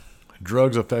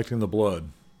Drugs affecting the blood.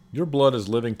 Your blood is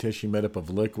living tissue made up of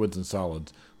liquids and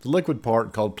solids. The liquid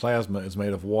part, called plasma, is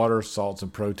made of water, salts,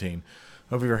 and protein.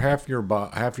 Over half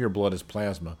of your blood is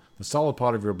plasma. The solid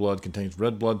part of your blood contains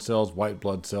red blood cells, white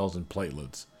blood cells, and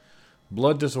platelets.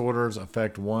 Blood disorders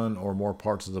affect one or more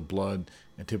parts of the blood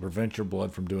and to prevent your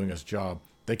blood from doing its job.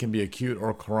 They can be acute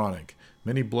or chronic.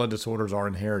 Many blood disorders are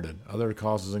inherited. Other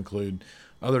causes include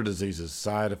other diseases,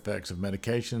 side effects of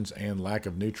medications, and lack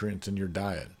of nutrients in your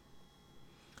diet.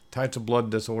 Types of blood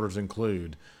disorders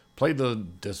include platelet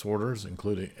disorders,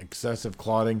 including excessive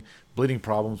clotting, bleeding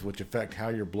problems which affect how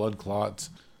your blood clots,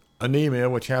 anemia,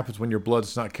 which happens when your blood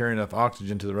is not carrying enough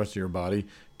oxygen to the rest of your body,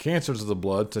 cancers of the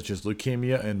blood, such as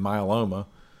leukemia and myeloma,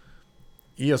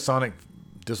 eosinophilic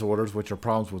disorders, which are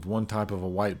problems with one type of a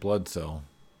white blood cell.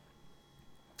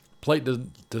 Platelet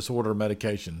disorder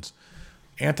medications.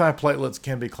 Antiplatelets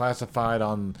can be classified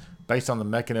based on the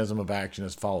mechanism of action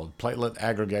as followed. Platelet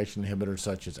aggregation inhibitors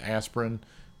such as aspirin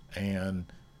and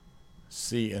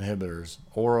C inhibitors.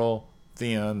 Oral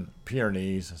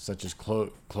thioperones such as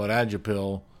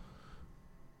clonazepam,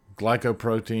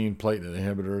 glycoprotein platelet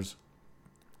inhibitors,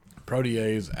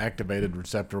 protease activated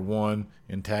receptor 1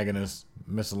 antagonists,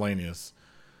 miscellaneous.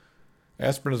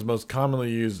 Aspirin is the most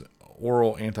commonly used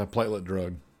oral antiplatelet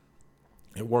drug.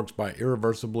 It works by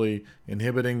irreversibly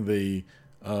inhibiting the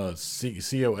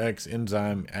COX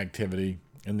enzyme activity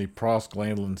in the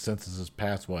prostaglandin synthesis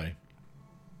pathway.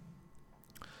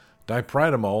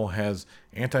 Dipyridamole has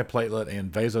antiplatelet and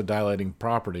vasodilating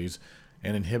properties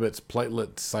and inhibits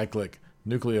platelet cyclic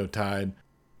nucleotide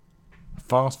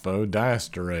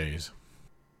phosphodiesterase.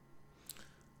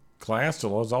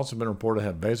 Clastal has also been reported to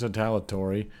have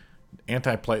vasodilatory,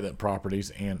 antiplatelet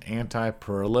properties, and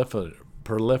anti-proliferative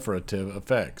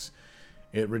effects.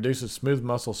 It reduces smooth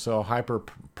muscle cell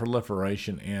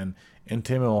hyperproliferation and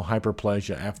intimal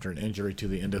hyperplasia after an injury to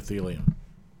the endothelium.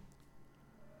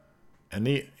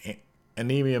 Anemia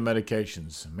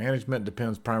medications. Management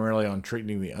depends primarily on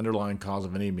treating the underlying cause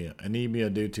of anemia. Anemia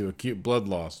due to acute blood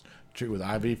loss. Treat with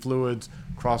IV fluids,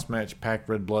 cross-match packed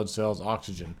red blood cells,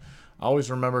 oxygen. Always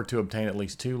remember to obtain at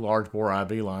least 2 large bore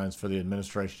IV lines for the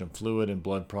administration of fluid and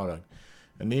blood product.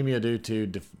 Anemia due to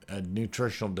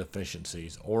nutritional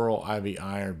deficiencies, oral IV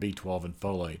iron, B12, and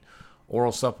folate.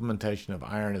 Oral supplementation of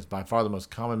iron is by far the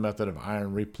most common method of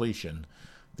iron repletion.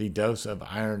 The dose of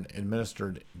iron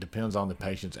administered depends on the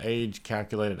patient's age,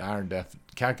 calculated iron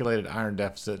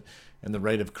deficit, and the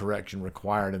rate of correction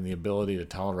required and the ability to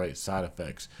tolerate side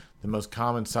effects. The most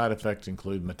common side effects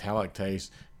include metallic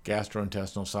taste,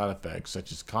 gastrointestinal side effects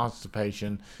such as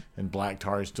constipation and black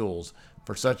tarry stools.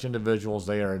 For such individuals,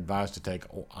 they are advised to take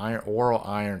oral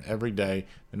iron every day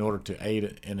in order to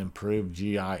aid and improve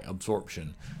GI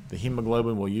absorption. The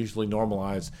hemoglobin will usually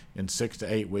normalize in 6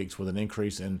 to 8 weeks with an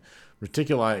increase in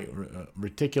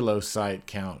reticulocyte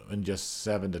count in just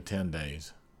 7 to 10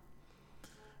 days.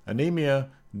 Anemia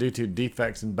due to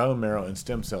defects in bone marrow and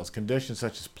stem cells. Conditions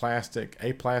such as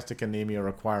aplastic anemia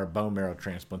require bone marrow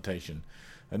transplantation.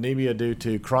 Anemia due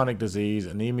to chronic disease.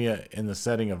 Anemia in the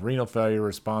setting of renal failure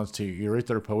responds to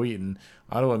erythropoietin.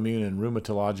 Autoimmune and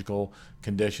rheumatological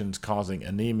conditions causing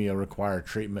anemia require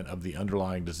treatment of the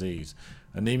underlying disease.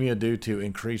 Anemia due to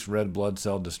increased red blood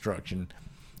cell destruction.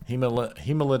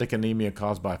 Hemolytic anemia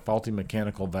caused by faulty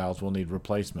mechanical valves will need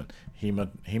replacement.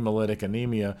 Hemolytic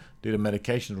anemia due to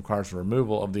medication requires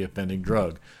removal of the offending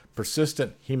drug.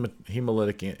 Persistent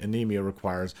hemolytic anemia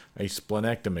requires a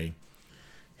splenectomy.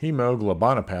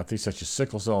 Hemoglobinopathy, such as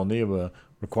sickle cell anemia,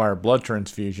 require blood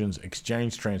transfusions,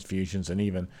 exchange transfusions, and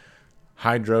even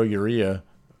hydroxyurea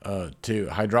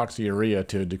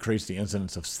to decrease the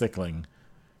incidence of sickling.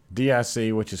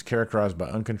 DIC, which is characterized by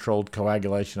uncontrolled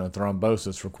coagulation and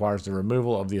thrombosis, requires the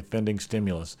removal of the offending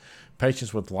stimulus.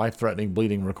 Patients with life-threatening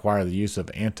bleeding require the use of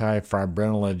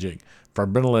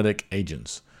antifibrinolytic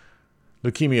agents.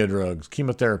 Leukemia drugs.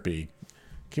 Chemotherapy.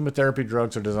 Chemotherapy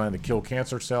drugs are designed to kill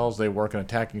cancer cells. They work in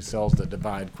attacking cells that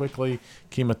divide quickly.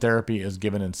 Chemotherapy is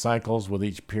given in cycles with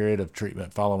each period of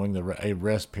treatment following a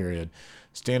rest period.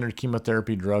 Standard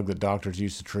chemotherapy drug that doctors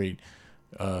use to treat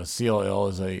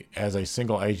CLL as a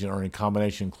single agent or in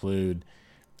combination include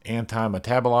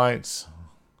antimetabolites,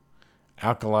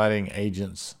 alkylating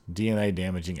agents, DNA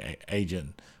damaging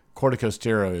agent,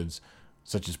 corticosteroids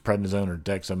such as prednisone or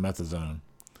dexamethasone.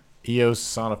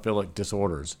 Eosinophilic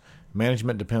disorders.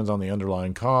 Management depends on the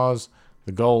underlying cause.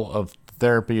 The goal of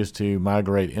therapy is to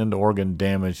migrate end organ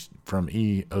damage from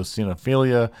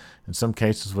eosinophilia, in some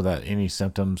cases without any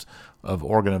symptoms of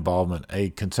organ involvement.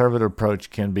 A conservative approach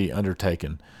can be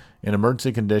undertaken. In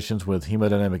emergency conditions with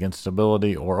hemodynamic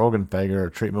instability or organ failure,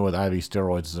 treatment with IV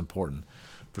steroids is important.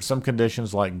 For some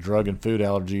conditions like drug and food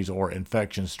allergies or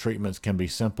infections, treatments can be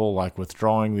simple, like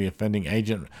withdrawing the offending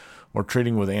agent or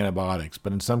treating with antibiotics.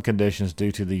 But in some conditions,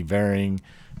 due to the varying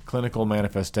clinical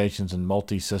manifestations and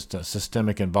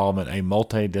multi-systemic involvement, a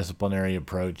multidisciplinary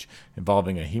approach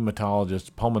involving a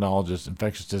hematologist, pulmonologist,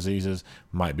 infectious diseases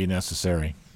might be necessary.